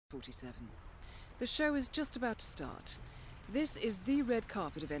47. The show is just about to start. This is the red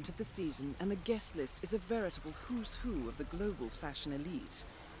carpet event of the season, and the guest list is a veritable who's who of the global fashion elite.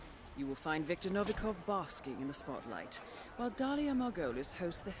 You will find Viktor Novikov basking in the spotlight, while Dalia Margolis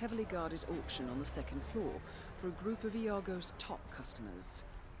hosts the heavily guarded auction on the second floor for a group of Iago's top customers.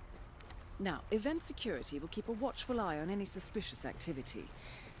 Now, event security will keep a watchful eye on any suspicious activity,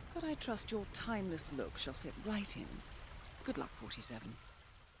 but I trust your timeless look shall fit right in. Good luck, 47.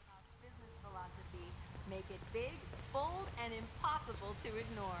 Business philosophy: make it big, bold, and impossible to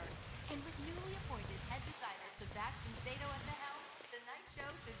ignore. And with newly appointed head designer Sebastian Sato at the helm, the night show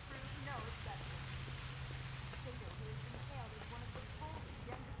should prove no exception. Sato, who has been hailed as one of the boldest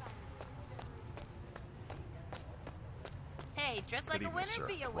young designers of the generation. Hey, dress like a winner, sir.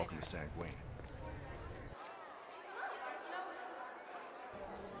 be a winner. Welcome to Sanguine.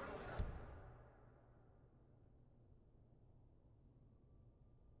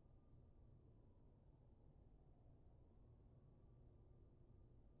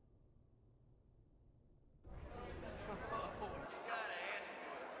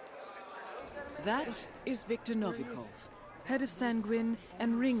 That is Viktor Novikov, head of Sanguine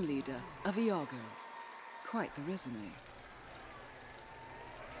and ringleader of Iago. Quite the resume.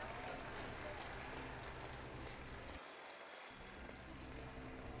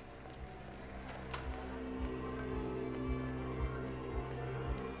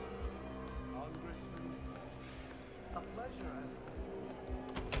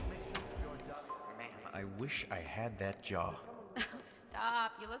 I wish I had that jaw.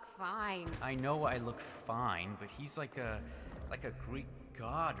 Stop, you look fine. I know I look fine, but he's like a Greek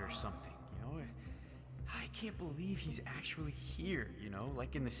god or something, you know? I can't believe he's actually here, you know,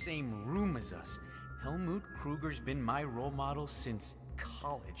 like in the same room as us. Helmut Kruger's been my role model since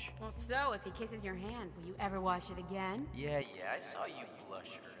college. Well, so if he kisses your hand, will you ever wash it again? Yeah, I saw you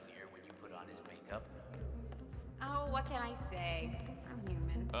blush earlier when you put on his makeup. Oh, what can I say? I'm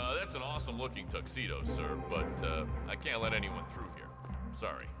human. That's an awesome looking tuxedo, sir, but I can't let anyone through here.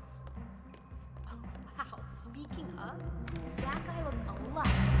 Sorry. Oh, wow. Speaking of, that guy looks a lot.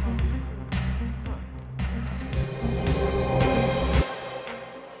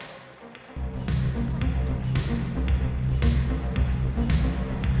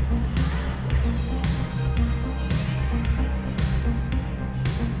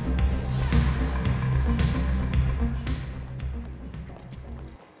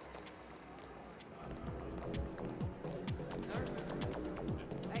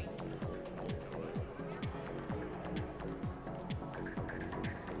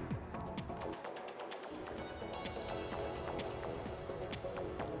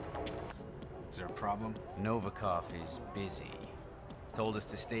 Is there a problem? Novikov is busy. Told us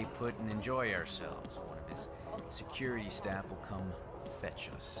to stay put and enjoy ourselves. One of his security staff will come fetch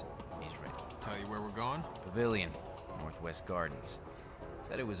us when he's ready. Tell you where we're going? Pavilion, Northwest Gardens.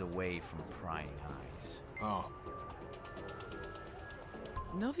 Said it was away from prying eyes. Oh.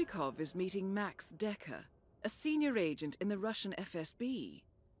 Novikov is meeting Max Decker, a senior agent in the Russian FSB.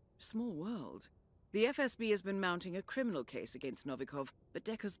 Small world. The FSB has been mounting a criminal case against Novikov, but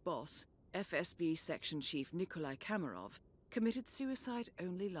Decker's boss, FSB Section Chief Nikolai Kamarov, committed suicide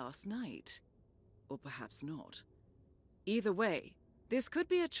only last night. Or perhaps not. Either way, this could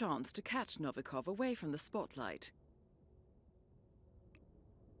be a chance to catch Novikov away from the spotlight.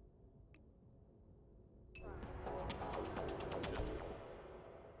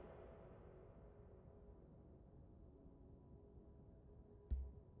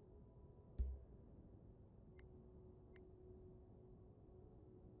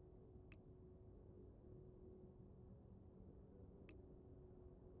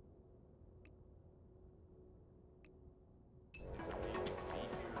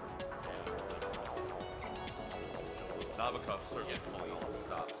 Novikov certainly pulling all the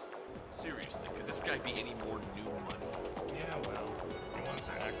stops. Seriously, could this guy be any more new money? Yeah, well, he wants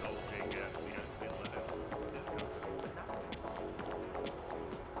to act all big ass. We gotta say, let him.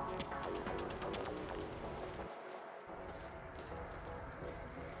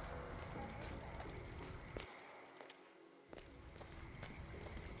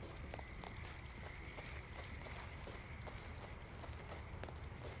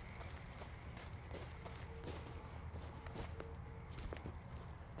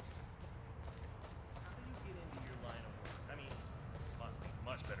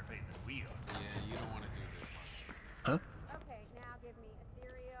 Much better paid than we are. Yeah, you don't want to do this. Huh? Okay, now give me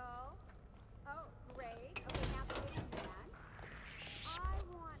ethereal. Oh, great. Okay, now the Hitman. I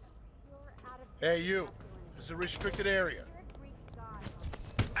want a pure out of. Hey, you. This is a restricted area.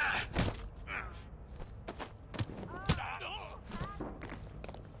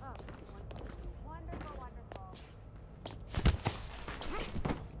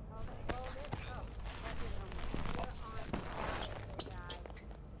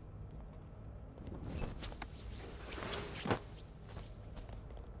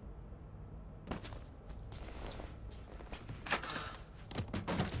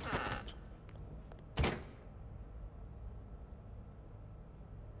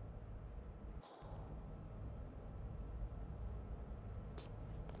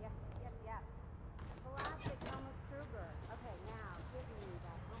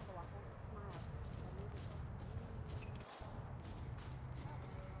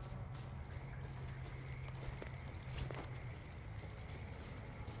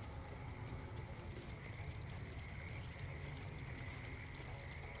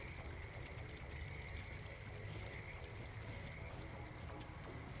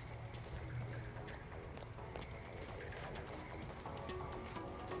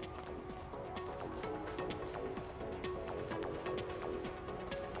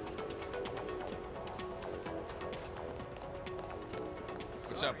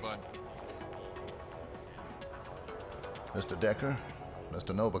 What's up, bud? Mr. Decker,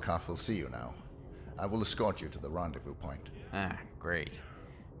 Mr. Novikov will see you now. I will escort you to the rendezvous point. Ah, great.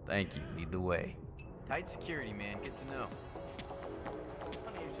 Thank you. Lead the way. Tight security, man. Good to know.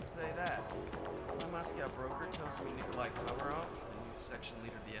 Funny you should say that. My Moscow broker tells me Nikolai Komarov, the new section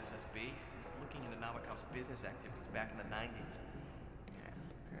leader of the FSB, is looking into Novikov's business activities back in the 90s. Yeah,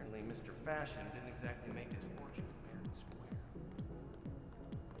 apparently Mr. Fashion didn't exactly make his fortune fair and square.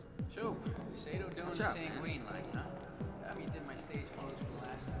 So, Sato doing the sanguine line, huh? I mean, did my stage photos for the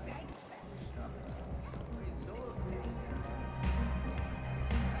last time.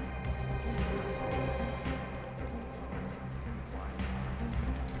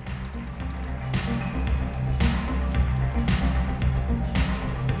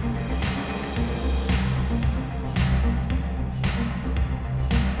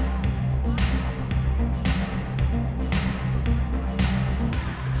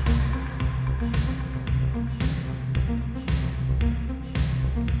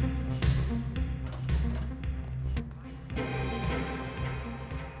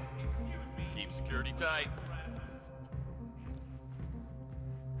 Keep security tight.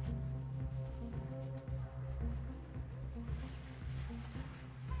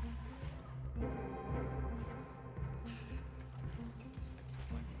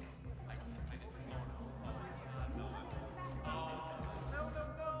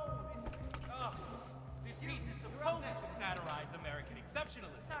 This piece is supposed to satirize American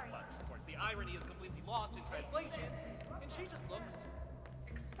exceptionalism. Sorry. But, of course, the irony is completely lost in translation, and she just looks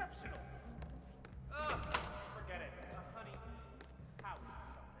exceptional. Forget it. Honey, house or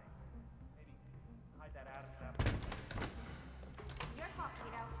something. Maybe hide that Adam's apple. Your call,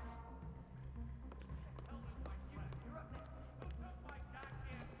 Tito.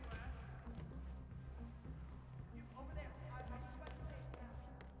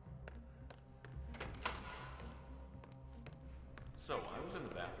 So, I was in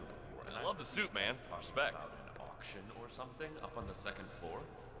the bathroom before, and I love the suit, man. Respect. About an auction or something up on the second floor?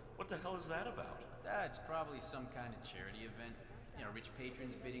 What the hell is that about? It's probably some kind of charity event. You know, rich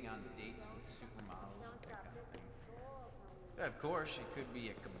patrons bidding on the dates of the supermodels, that kind of thing. Of course, it could be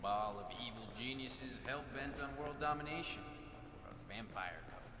a cabal of evil geniuses hell-bent on world domination. Or a vampire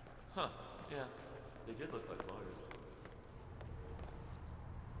couple. Huh, yeah. They did look like lawyers.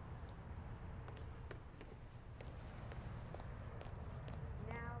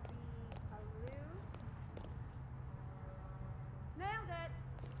 Now be aloof. Nailed it.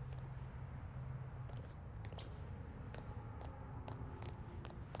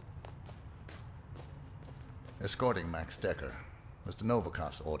 Escorting Max Decker. Mr.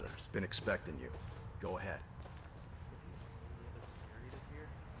 Novikov's orders. Been expecting you. Go ahead.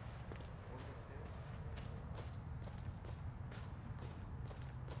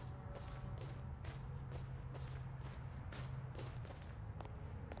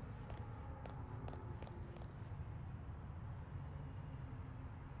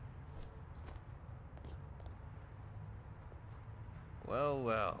 Well,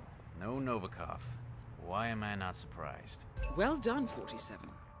 well. No Novikov. Why am I not surprised? Well done, 47.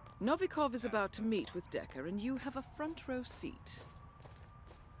 Novikov is about to meet with Decker, and you have a front row seat.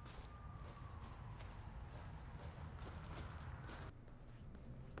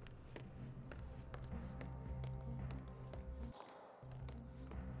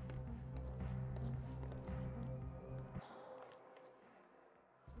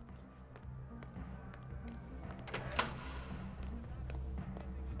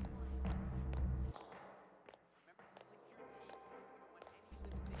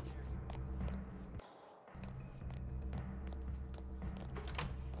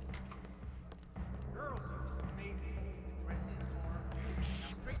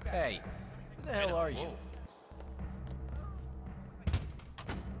 Hey, who the hell are you?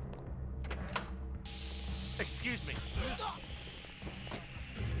 Excuse me.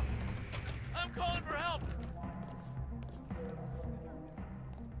 I'm calling for help!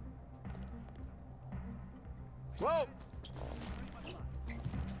 Whoa!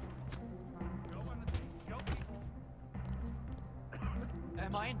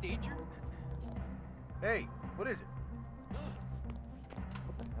 Am I in danger? Hey, what is it?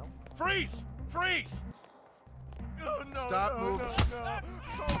 Freeze! Freeze! Oh, no, Stop moving. No.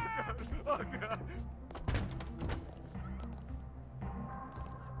 Oh, God. Oh, God.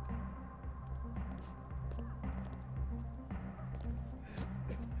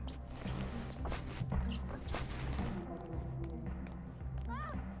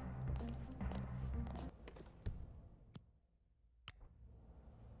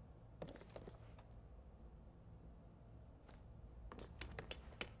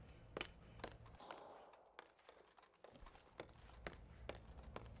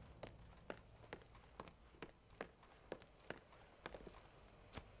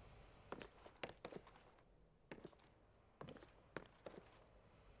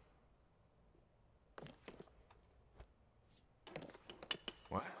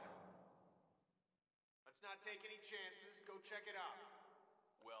 check it out?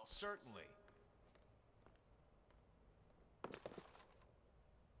 Well, certainly.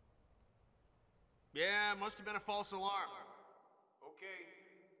 Yeah, must have been a false alarm. Okay.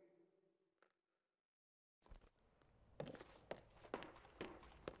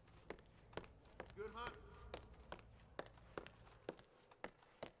 Good hunt.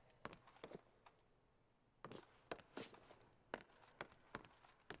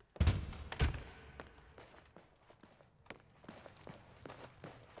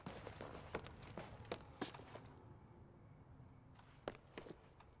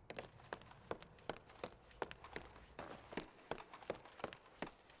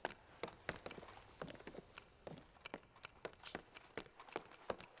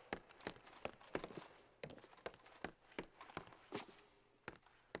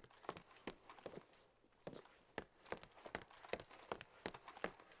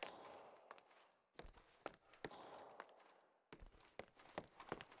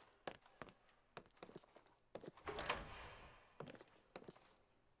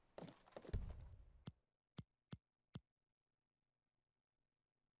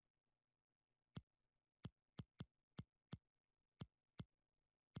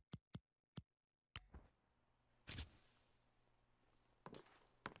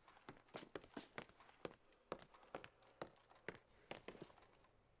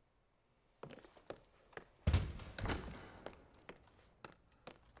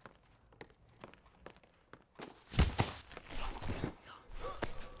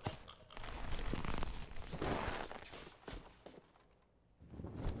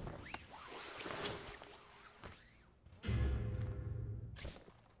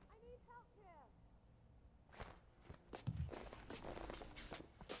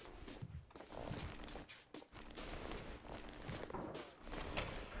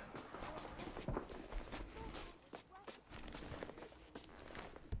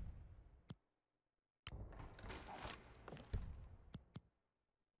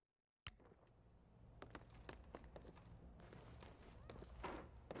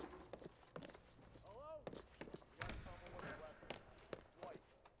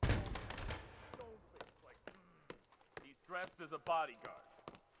 Dressed as a bodyguard.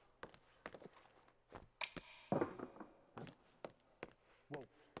 Whoa.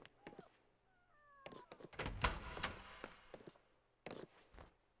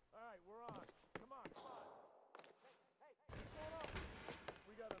 Alright, we're on. Come on, come on. Hey, what's going on?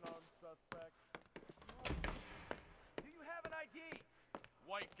 We got an armed suspect. Do you have an ID?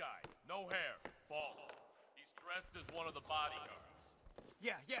 White guy, no hair, bald. He's dressed as one of the bodyguards.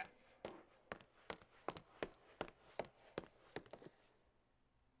 Yeah.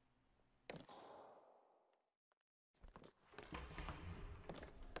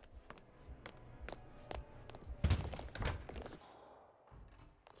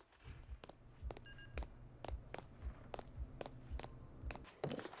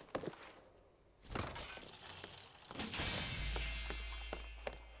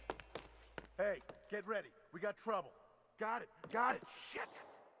 Hey, get ready. We got trouble. Got it. Shit!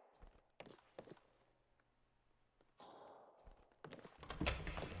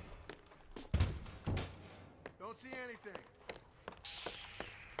 Don't see anything.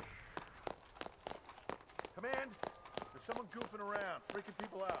 Command, there's someone goofing around, freaking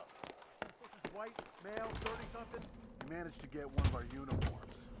people out. This is white, male, 30-something. He managed to get one of our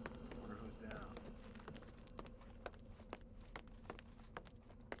uniforms. Wonder who's down.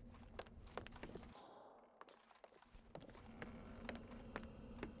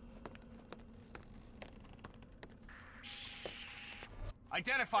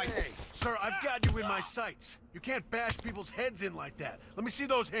 Identify. Hey, sir, I've got you in my sights. You can't bash people's heads in like that. Let me see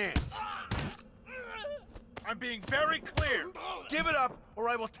those hands. I'm being very clear. Give it up, or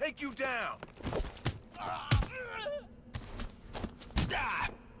I will take you down.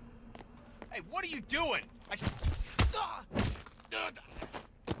 Hey, what are you doing?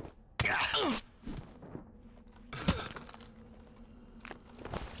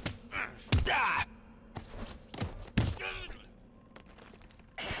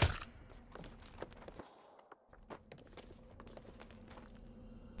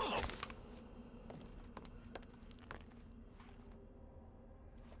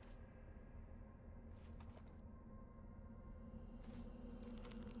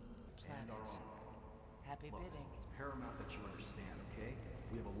 Happy bidding. It's paramount that you understand, okay?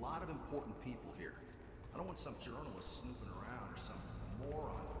 We have a lot of important people here. I don't want some journalist snooping around or some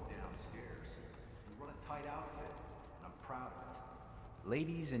moron from downstairs. We run a tight outfit, and I'm proud of it.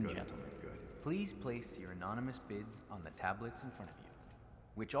 Ladies and gentlemen, please place your anonymous bids on the tablets in front of you.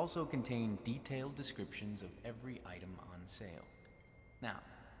 which also contain detailed descriptions of every item on sale. Now,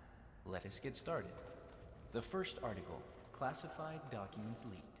 let us get started. The first article, classified documents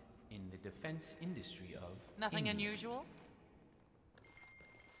leaked in the defense industry of Nothing India. unusual?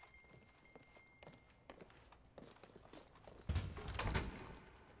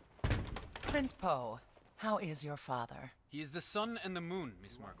 Prince Poe, how is your father? He is the sun and the moon,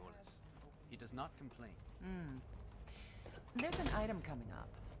 Miss Margolis. He does not complain. There's an item coming up.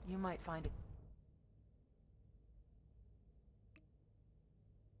 You might find it.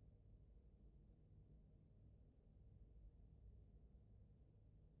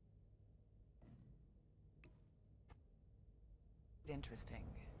 Interesting.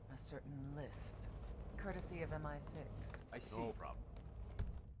 A certain list. Courtesy of MI6. I see. No problem.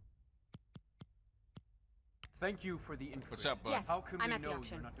 Thank you for the information. What's up, bud? Yes, How can I'm we at the know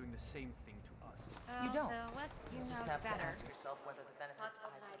auction. you're not doing the same thing to us? You don't. The less you know, just have the better. to ask yourself whether the benefits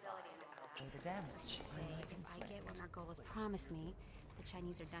Plausible I deniability and all that. outweigh the damage. Just say, if I get what Margolis promised me, the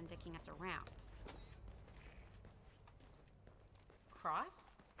Chinese are done dicking us around. Cross?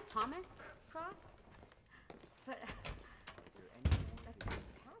 Thomas Cross? But that's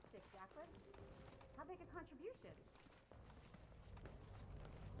fantastic, Jacqueline. How big a contribution?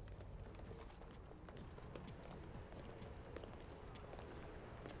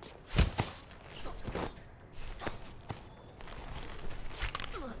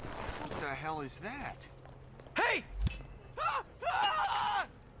 What the hell is that? Hey!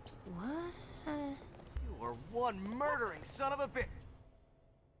 What? You are one murdering son of a bitch.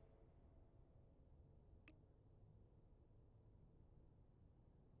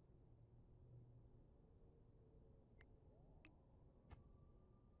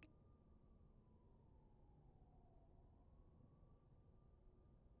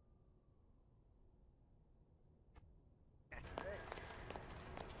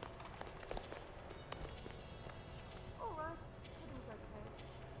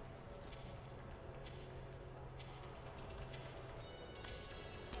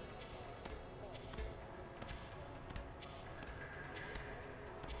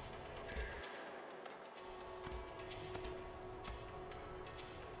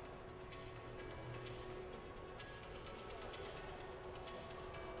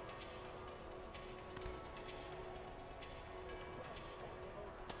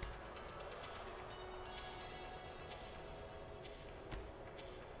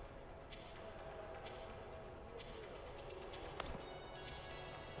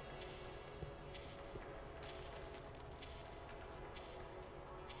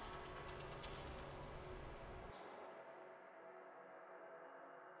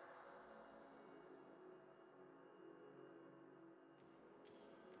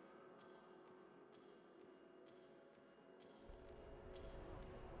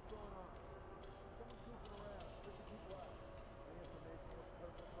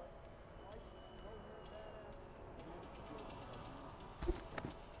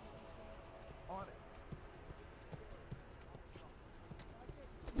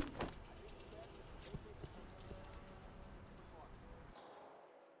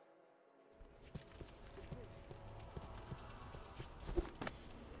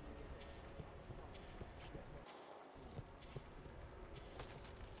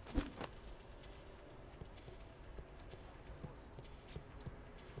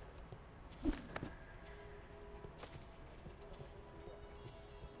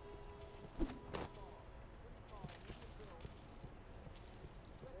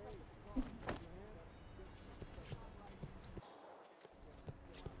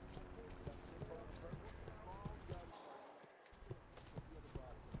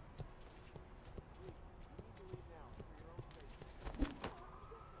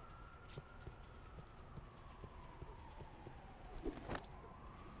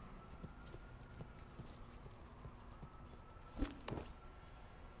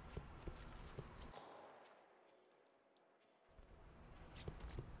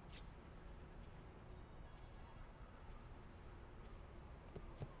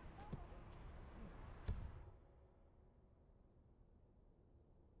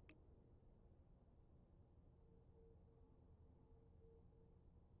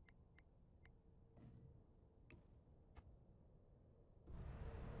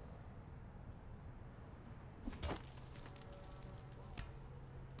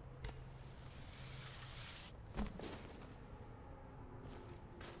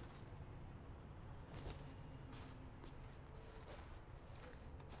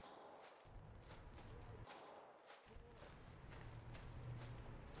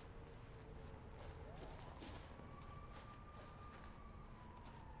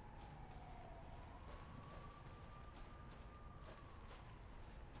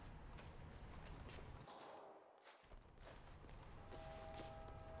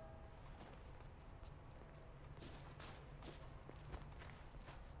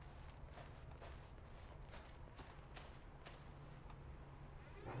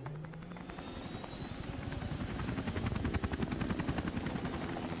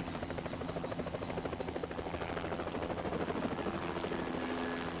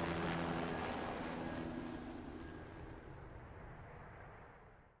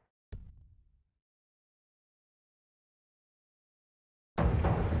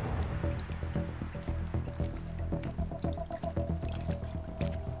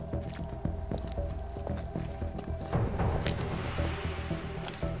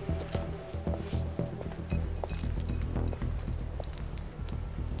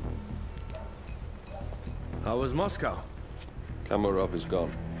 How was Moscow? Kamarov is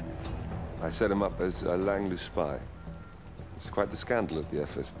gone. I set him up as a Langley spy. It's quite the scandal at the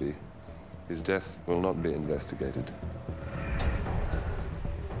FSB. His death will not be investigated.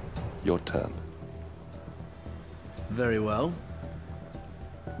 Your turn. Very well.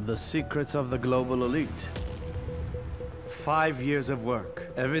 The secrets of the global elite. 5 years of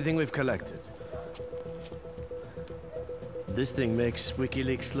work. Everything we've collected. This thing makes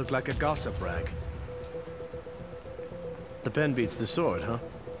WikiLeaks look like a gossip rag. The pen beats the sword, huh?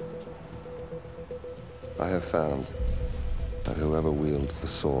 I have found that whoever wields the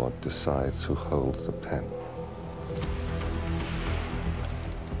sword decides who holds the pen.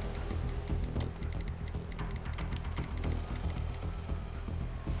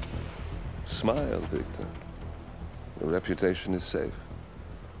 Smile, Victor. Your reputation is safe.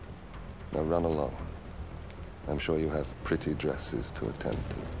 Now run along. I'm sure you have pretty dresses to attend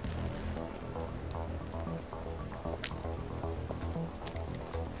to.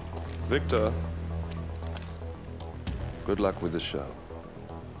 Victor, good luck with the show.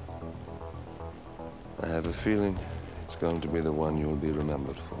 I have a feeling it's going to be the one you'll be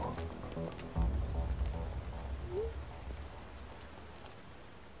remembered for.